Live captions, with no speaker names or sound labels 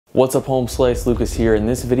What's up, home slice? Lucas here. In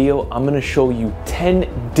this video, I'm going to show you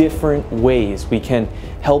 10 different ways we can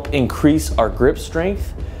help increase our grip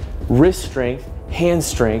strength, wrist strength, hand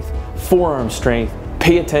strength, forearm strength.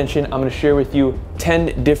 Pay attention. I'm going to share with you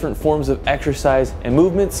 10 different forms of exercise and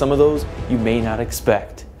movement. Some of those you may not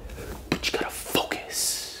expect, but you gotta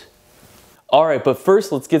focus. All right, but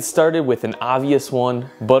first let's get started with an obvious one,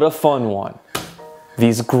 but a fun one.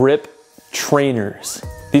 These grip trainers.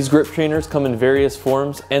 These grip trainers come in various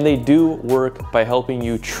forms, and they do work by helping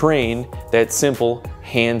you train that simple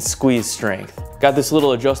hand squeeze strength. Got this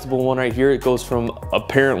little adjustable one right here. It goes from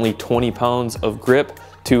apparently 20 pounds of grip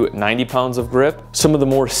to 90 pounds of grip. Some of the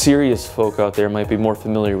more serious folk out there might be more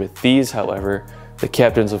familiar with these, however, the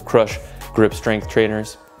Captains of Crush grip strength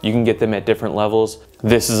trainers. You can get them at different levels.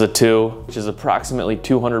 This is a 2, which is approximately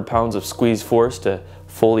 200 pounds of squeeze force to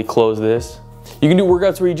fully close this. You can do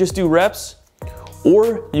workouts where you just do reps,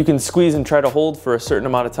 or you can squeeze and try to hold for a certain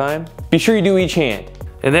amount of time. Be sure you do each hand.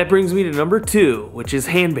 And that brings me to number 2, which is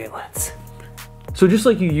hand balance. So just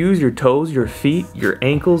like you use your toes, your feet, your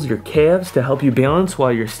ankles, your calves to help you balance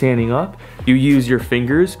while you're standing up, you use your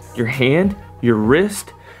fingers, your hand, your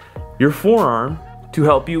wrist, your forearm to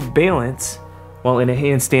help you balance while in a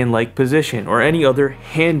handstand-like position, or any other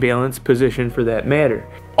hand balance position for that matter.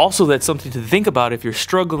 Also, that's something to think about if you're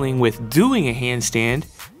struggling with doing a handstand.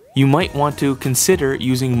 You might want to consider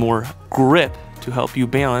using more grip to help you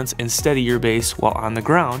balance and steady your base while on the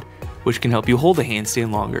ground, which can help you hold a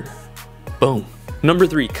handstand longer. Boom. Number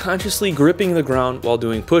 3, consciously gripping the ground while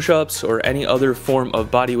doing push-ups or any other form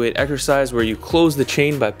of bodyweight exercise where you close the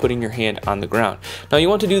chain by putting your hand on the ground. Now you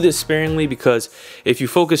want to do this sparingly, because if you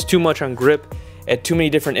focus too much on grip at too many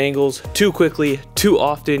different angles, too quickly, too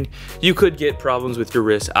often, you could get problems with your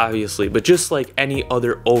wrist, obviously. But just like any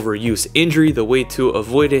other overuse injury, the way to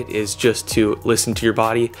avoid it is just to listen to your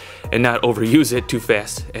body and not overuse it too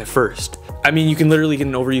fast at first. I mean, you can literally get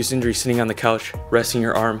an overuse injury sitting on the couch, resting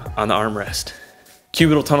your arm on the armrest.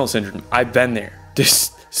 Cubital tunnel syndrome, I've been there.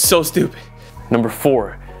 Just so stupid. Number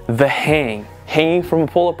 4, the hang. Hanging from a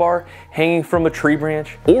pull-up bar, hanging from a tree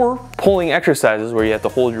branch, or pulling exercises where you have to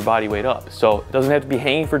hold your body weight up. So it doesn't have to be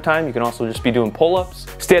hanging for time. You can also just be doing pull-ups,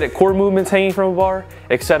 static core movements hanging from a bar,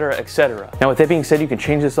 etc., etc. Now with that being said, you can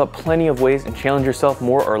change this up plenty of ways and challenge yourself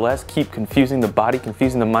more or less. Keep confusing the body,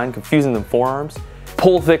 confusing the mind, confusing the forearms.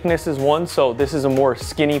 Pull thickness is one, so this is a more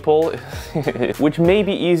skinny pull, which may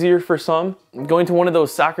be easier for some. Going to one of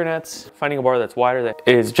those soccer nets, finding a bar that's wider that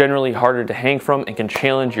is generally harder to hang from and can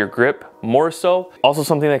challenge your grip more so. Also,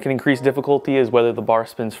 something that can increase difficulty is whether the bar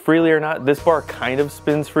spins freely or not. This bar kind of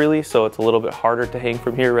spins freely, so it's a little bit harder to hang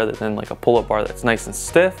from here rather than like a pull-up bar that's nice and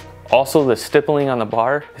stiff. Also, the stippling on the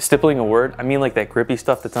bar, stippling a word, I mean like that grippy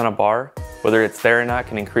stuff that's on a bar, whether it's there or not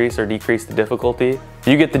can increase or decrease the difficulty.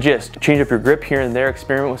 You get the gist. Change up your grip here and there,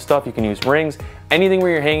 experiment with stuff. You can use rings. Anything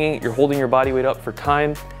where you're hanging, you're holding your body weight up for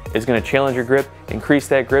time is gonna challenge your grip, increase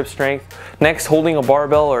that grip strength. Next, holding a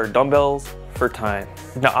barbell or dumbbells for time.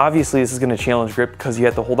 Now obviously this is gonna challenge grip because you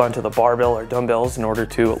have to hold on to the barbell or dumbbells in order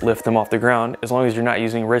to lift them off the ground, as long as you're not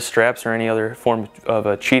using wrist straps or any other form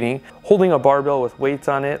of cheating. Holding a barbell with weights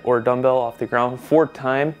on it or dumbbell off the ground for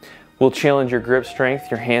time will challenge your grip strength,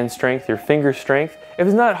 your hand strength, your finger strength. If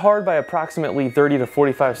it's not hard by approximately 30 to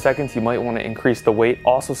 45 seconds, you might want to increase the weight.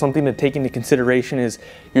 Also, something to take into consideration is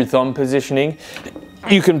your thumb positioning.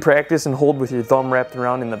 You can practice and hold with your thumb wrapped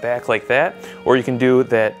around in the back like that, or you can do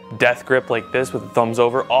that death grip like this with the thumbs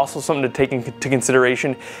over. Also, something to take into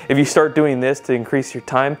consideration, if you start doing this to increase your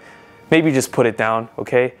time, maybe just put it down,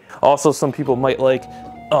 okay? Also, some people might like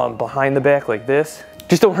behind the back like this.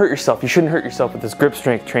 Just don't hurt yourself. You shouldn't hurt yourself with this grip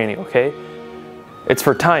strength training, okay? It's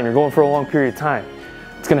for time. You're going for a long period of time.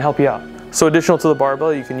 It's gonna help you out. So additional to the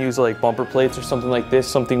barbell, you can use like bumper plates or something like this,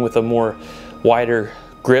 something with a more wider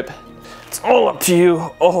grip. It's all up to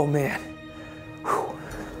you. Oh man. Whew.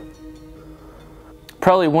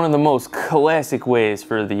 Probably one of the most classic ways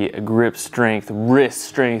for the grip strength, wrist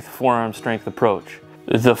strength, forearm strength approach.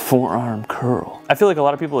 The forearm curl. I feel like a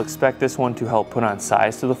lot of people expect this one to help put on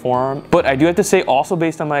size to the forearm, but I do have to say, also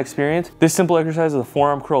based on my experience, this simple exercise of the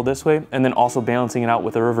forearm curl this way and then also balancing it out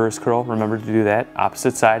with a reverse curl, remember to do that,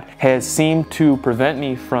 opposite side, has seemed to prevent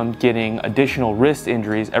me from getting additional wrist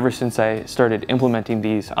injuries ever since I started implementing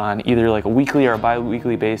these on either like a weekly or a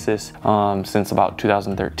bi-weekly basis since about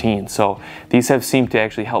 2013. So these have seemed to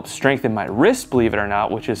actually help strengthen my wrist, believe it or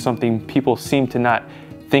not, which is something people seem to not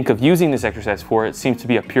think of using this exercise for. It seems to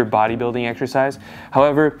be a pure bodybuilding exercise.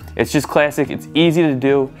 However, it's just classic, it's easy to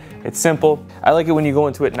do, it's simple. I like it when you go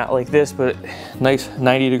into it not like this, but nice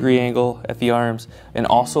 90-degree angle at the arms, and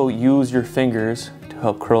also use your fingers to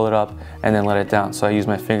help curl it up, and then let it down. So I use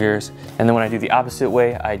my fingers. And then when I do the opposite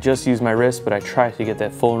way, I just use my wrist, but I try to get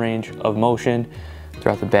that full range of motion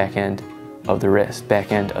throughout the back end of the wrist,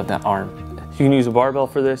 back end of the arm. You can use a barbell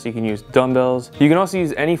for this, you can use dumbbells. You can also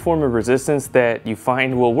use any form of resistance that you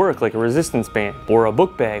find will work, like a resistance band or a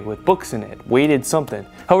book bag with books in it, weighted something.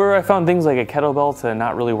 However, I found things like a kettlebell to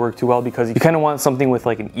not really work too well because you kind of want something with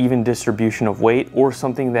like an even distribution of weight, or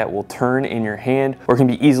something that will turn in your hand or can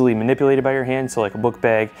be easily manipulated by your hand. So like a book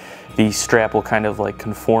bag, the strap will kind of like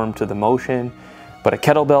conform to the motion. But a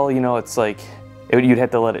kettlebell, you know, it's like, you'd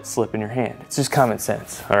have to let it slip in your hand. It's just common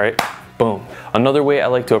sense, all right? Boom. Another way I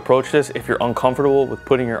like to approach this, if you're uncomfortable with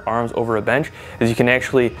putting your arms over a bench, is you can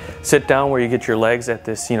actually sit down where you get your legs at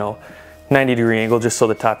this, 90-degree angle, just so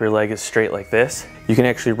the top of your leg is straight like this. You can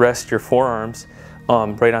actually rest your forearms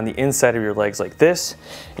right on the inside of your legs like this,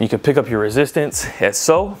 and you can pick up your resistance as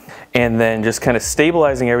so, and then just kind of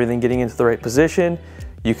stabilizing everything, getting into the right position.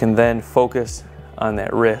 You can then focus on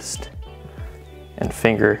that wrist and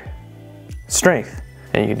finger strength.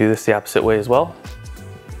 And you can do this the opposite way as well.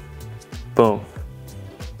 Boom.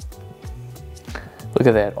 Look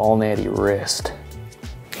at that all natty wrist.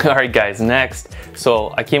 All right guys, next.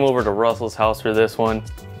 So I came over to Russell's house for this one.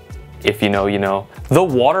 If you know, you know. The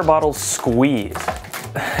water bottle squeeze.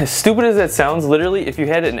 As stupid as that sounds, literally, if you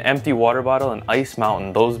had an empty water bottle, an ice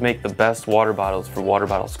mountain, those make the best water bottles for water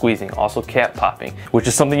bottle squeezing. Also cap popping, which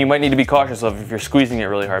is something you might need to be cautious of if you're squeezing it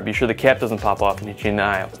really hard. Be sure the cap doesn't pop off and hit you in the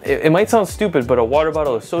eye. It might sound stupid, but a water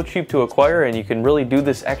bottle is so cheap to acquire, and you can really do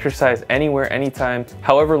this exercise anywhere, anytime,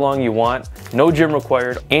 however long you want. No gym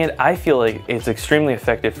required, and I feel like it's extremely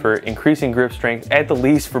effective for increasing grip strength, at the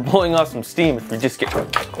least for blowing off some steam if you just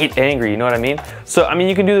get angry, you know what I mean? So, I mean,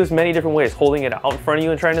 you can do this many different ways. Holding it out in front of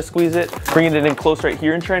you and trying to squeeze it, bringing it in close right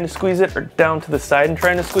here and trying to squeeze it, or down to the side and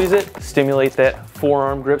trying to squeeze it. Stimulate that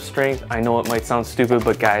forearm grip strength. I know it might sound stupid,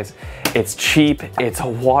 but guys, it's cheap, it's a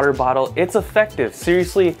water bottle, it's effective.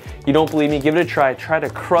 Seriously, you don't believe me? Give it a try. Try to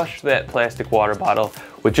crush that plastic water bottle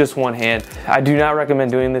with just one hand. I do not recommend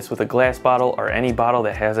doing this with a glass bottle or any bottle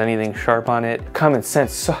that has anything sharp on it. Common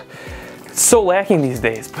sense, it's so lacking these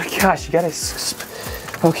days, but gosh, you gotta,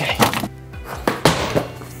 okay.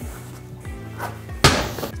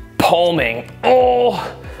 Palming,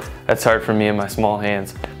 oh, that's hard for me and my small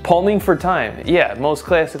hands. Palming for time, yeah, most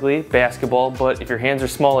classically basketball, but if your hands are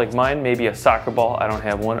small like mine, maybe a soccer ball, I don't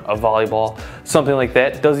have one, a volleyball, something like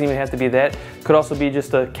that. Doesn't even have to be that. Could also be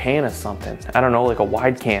just a can of something. I don't know, like a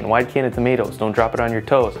wide can of tomatoes. Don't drop it on your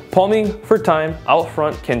toes. Palming for time out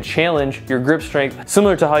front can challenge your grip strength,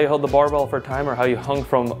 similar to how you held the barbell for time or how you hung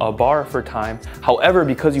from a bar for time. However,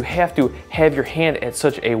 because you have to have your hand at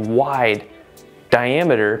such a wide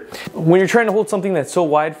diameter, when you're trying to hold something that's so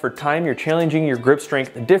wide for time, you're challenging your grip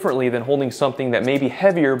strength differently than holding something that may be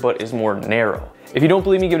heavier but is more narrow. If you don't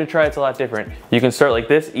believe me, give it a try. It's a lot different. You can start like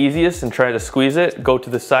this, easiest, and try to squeeze it, go to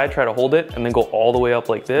the side, try to hold it, and then go all the way up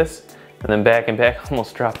like this, and then back and back.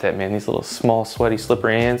 Almost dropped that, man. These little small, sweaty,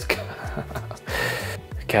 slippery hands.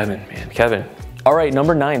 Kevin, man, Kevin. All right,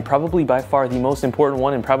 number 9, probably by far the most important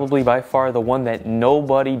one, and probably by far the one that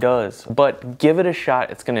nobody does, but give it a shot.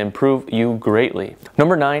 It's gonna improve you greatly.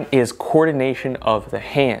 Number 9 is coordination of the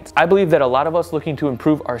hands. I believe that a lot of us looking to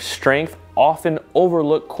improve our strength often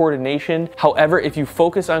overlook coordination. However, if you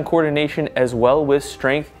focus on coordination as well with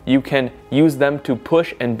strength, you can use them to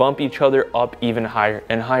push and bump each other up even higher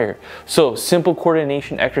and higher. So, simple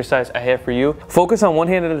coordination exercise I have for you. Focus on one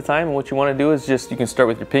hand at a time, and what you want to do is just, you can start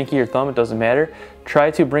with your pinky or thumb, it doesn't matter. Try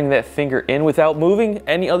to bring that finger in without moving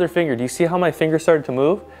any other finger. Do you see how my finger started to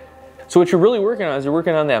move? So what you're really working on is you're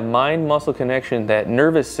working on that mind-muscle connection, that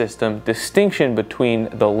nervous system distinction between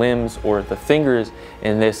the limbs, or the fingers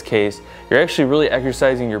in this case. You're actually really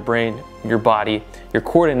exercising your brain, your body, your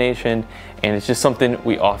coordination, and it's just something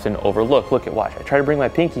we often overlook. Look at, watch, I try to bring my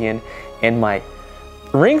pinky in, and my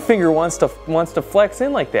ring finger wants to flex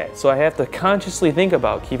in like that. So I have to consciously think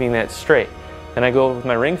about keeping that straight. Then I go with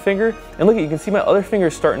my ring finger, and look, you can see my other finger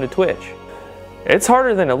starting to twitch. It's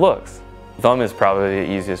harder than it looks. Thumb is probably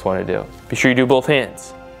the easiest one to do. Be sure you do both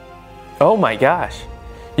hands. Oh my gosh.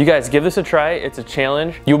 You guys, give this a try. It's a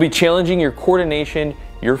challenge. You'll be challenging your coordination,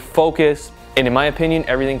 your focus, and in my opinion,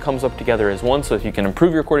 everything comes up together as one. So if you can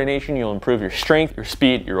improve your coordination, you'll improve your strength, your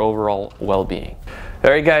speed, your overall well-being. All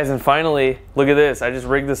right guys, and finally, look at this. I just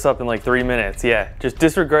rigged this up in like 3 minutes. Yeah, just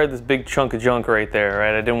disregard this big chunk of junk right there,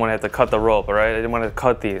 right? I didn't want to have to cut the rope, all right? I didn't want to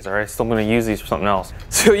cut these, all right? Still gonna use these for something else.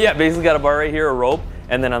 So yeah, basically got a bar right here, a rope,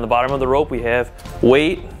 and then on the bottom of the rope we have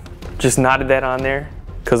weight. Just knotted that on there,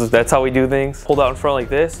 because that's how we do things. Hold out in front like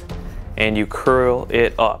this, and you curl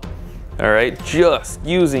it up, all right? Just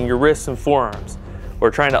using your wrists and forearms.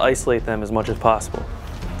 We're trying to isolate them as much as possible.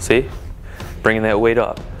 See? Bringing that weight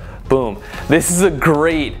up. Boom. This is a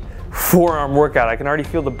great forearm workout. I can already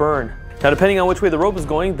feel the burn. Now, depending on which way the rope is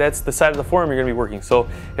going, that's the side of the forearm you're gonna be working. So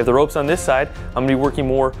if the rope's on this side, I'm gonna be working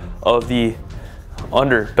more of the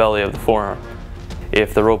underbelly of the forearm.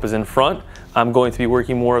 If the rope is in front, I'm going to be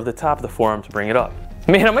working more of the top of the forearm to bring it up.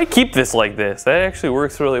 Man, I might keep this like this. That actually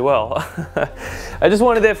works really well. I just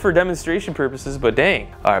wanted that for demonstration purposes, but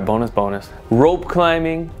dang. All right, bonus. Rope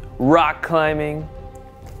climbing, rock climbing,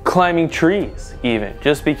 climbing trees even.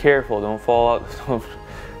 Just be careful, don't fall out.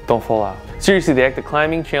 Don't fall out. Seriously, the act of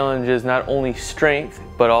climbing challenges not only strength,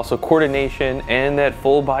 but also coordination and that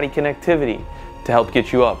full body connectivity to help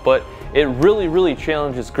get you up. But it really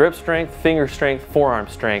challenges grip strength, finger strength, forearm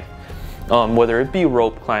strength, whether it be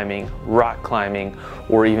rope climbing, rock climbing,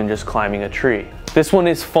 or even just climbing a tree. This one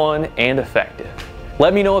is fun and effective.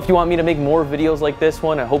 Let me know if you want me to make more videos like this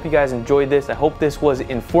one. I hope you guys enjoyed this. I hope this was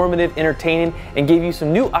informative, entertaining, and gave you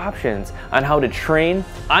some new options on how to train.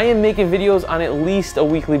 I am making videos on at least a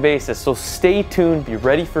weekly basis, so stay tuned, be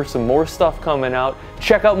ready for some more stuff coming out.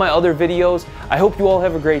 Check out my other videos. I hope you all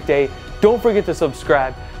have a great day. Don't forget to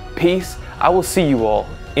subscribe. Peace. I will see you all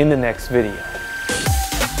in the next video.